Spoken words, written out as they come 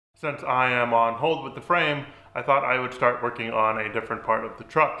Since I am on hold with the frame, I thought I would start working on a different part of the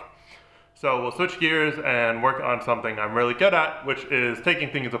truck. So we'll switch gears and work on something I'm really good at, which is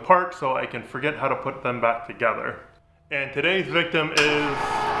taking things apart so I can forget how to put them back together. And today's victim is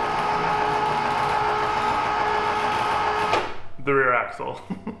the rear axle.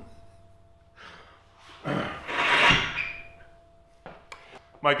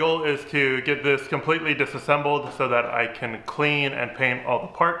 My goal is to get this completely disassembled so that I can clean and paint all the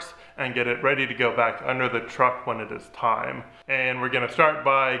parts and get it ready to go back under the truck when it is time. And we're gonna start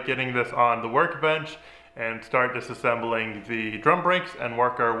by getting this on the workbench and start disassembling the drum brakes and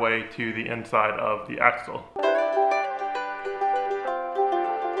work our way to the inside of the axle.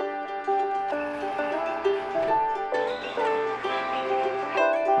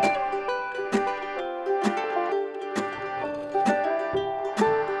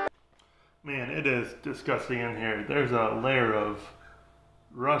 Man, it is disgusting in here. There's a layer of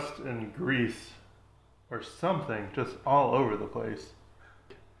rust and grease or something just all over the place.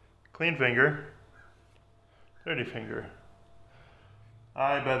 Clean finger, dirty finger.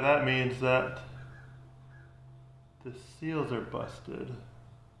 I bet that means that the seals are busted.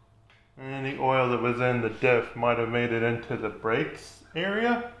 And any oil that was in the diff might have made it into the brakes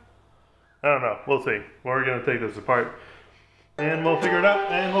area. I don't know, we'll see. We're gonna take this apart and we'll figure it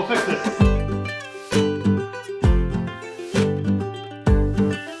out and we'll fix it.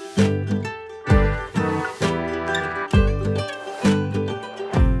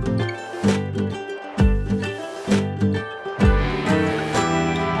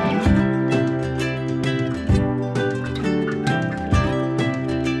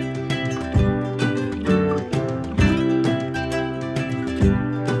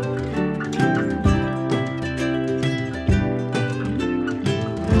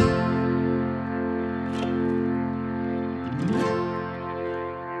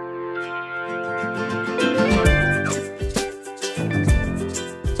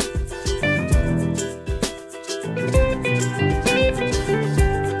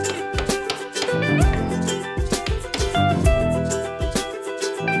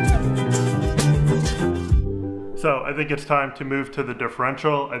 So I think it's time to move to the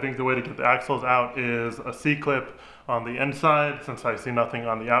differential. I think the way to get the axles out is a C-clip on the inside since I see nothing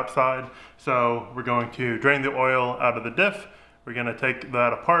on the outside. So we're going to drain the oil out of the diff. We're gonna take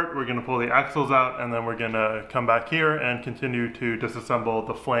that apart. We're gonna pull the axles out and then we're gonna come back here and continue to disassemble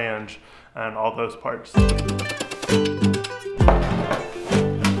the flange and all those parts.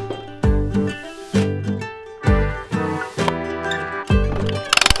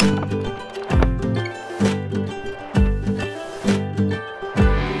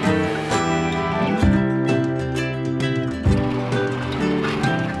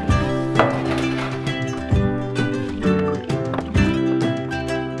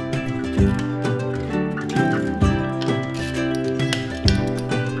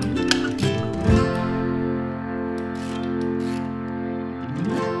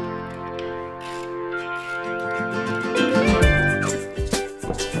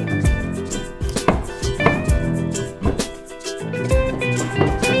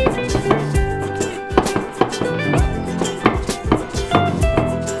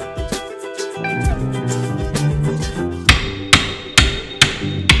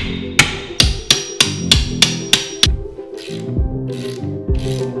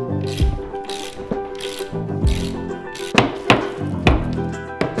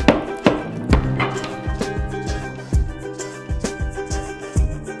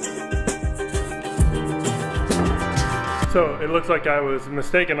 So it looks like I was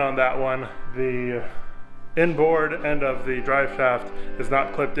mistaken on that one. The inboard end of the drive shaft is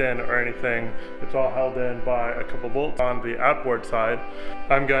not clipped in or anything. It's all held in by a couple bolts on the outboard side.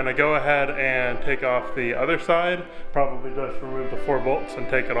 I'm gonna go ahead and take off the other side, probably just remove the 4 bolts and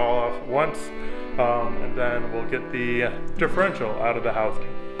take it all off once, and then we'll get the differential out of the housing.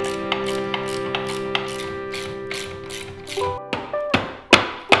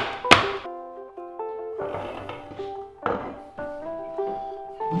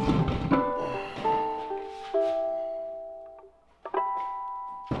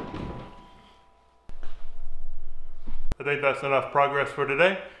 I think that's enough progress for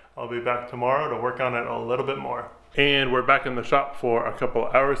today. I'll be back tomorrow to work on it a little bit more. And we're back in the shop for a couple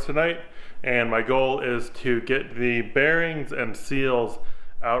hours tonight, and my goal is to get the bearings and seals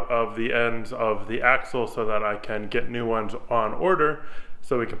out of the ends of the axle so that I can get new ones on order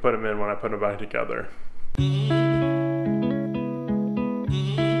so we can put them in when I put them back together.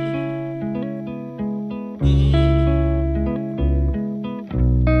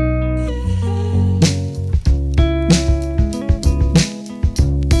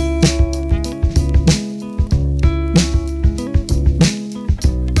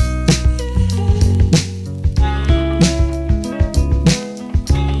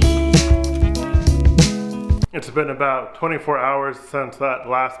 been about 24 hours since that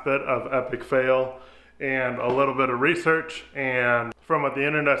last bit of epic fail and a little bit of research, and from what the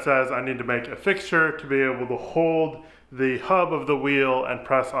internet says, I need to make a fixture to be able to hold the hub of the wheel and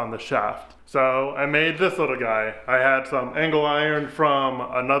press on the shaft. So I made this little guy. I had some angle iron from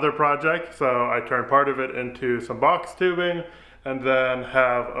another project, so I turned part of it into some box tubing and then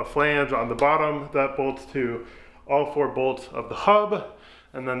have a flange on the bottom that bolts to all 4 bolts of the hub.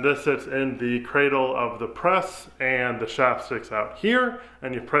 And then this sits in the cradle of the press, and the shaft sticks out here,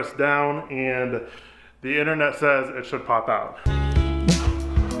 and you press down and the internet says it should pop out.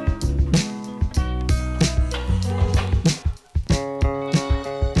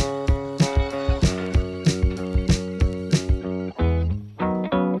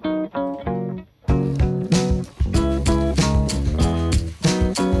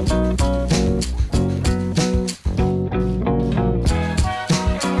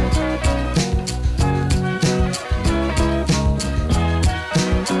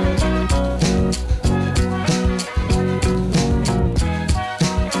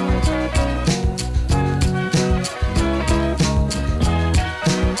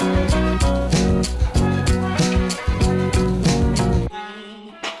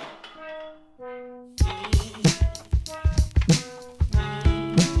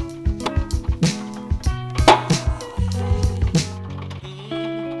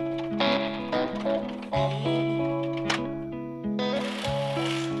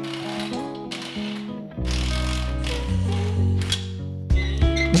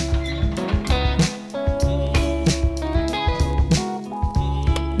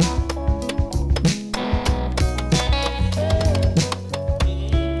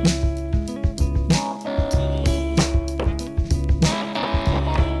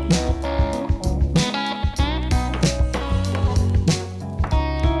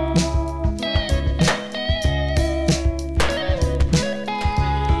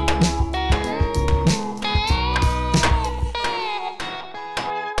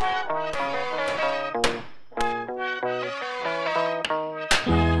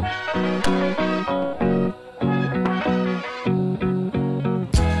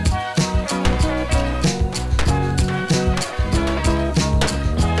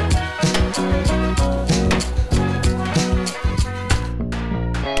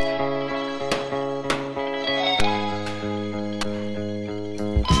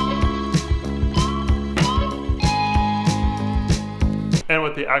 And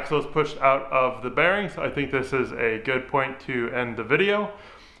with the axles pushed out of the bearings, I think this is a good point to end the video.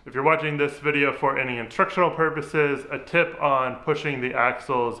 If you're watching this video for any instructional purposes, a tip on pushing the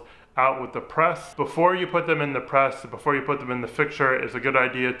axles out with the press. Before you put them in the press, before you put them in the fixture, it's a good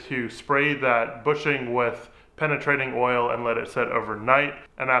idea to spray that bushing with penetrating oil and let it set overnight.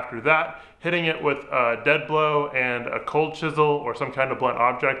 And after that, hitting it with a dead blow and a cold chisel or some kind of blunt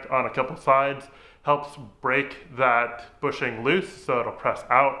object on a couple sides helps break that bushing loose so it'll press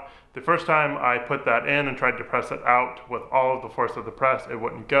out. The first time I put that in and tried to press it out with all of the force of the press, it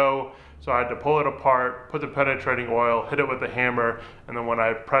wouldn't go. So I had to pull it apart, put the penetrating oil, hit it with a hammer, and then when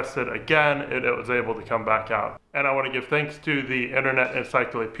I pressed it again, it was able to come back out. And I want to give thanks to the Internet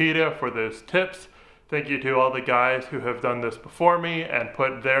Encyclopedia for those tips. Thank you to all the guys who have done this before me and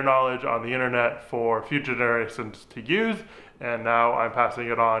put their knowledge on the internet for future generations to use. And now I'm passing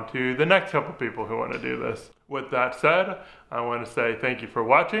it on to the next couple people who want to do this. With that said, I want to say thank you for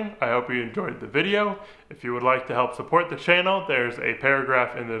watching. I hope you enjoyed the video. If you would like to help support the channel, there's a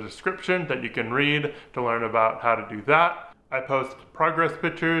paragraph in the description that you can read to learn about how to do that. I post progress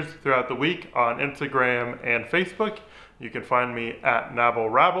pictures throughout the week on Instagram and Facebook. You can find me at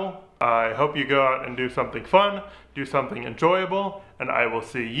NabbleRabble. I hope you go out and do something fun, do something enjoyable, and I will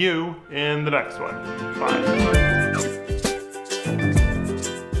see you in the next one. Bye.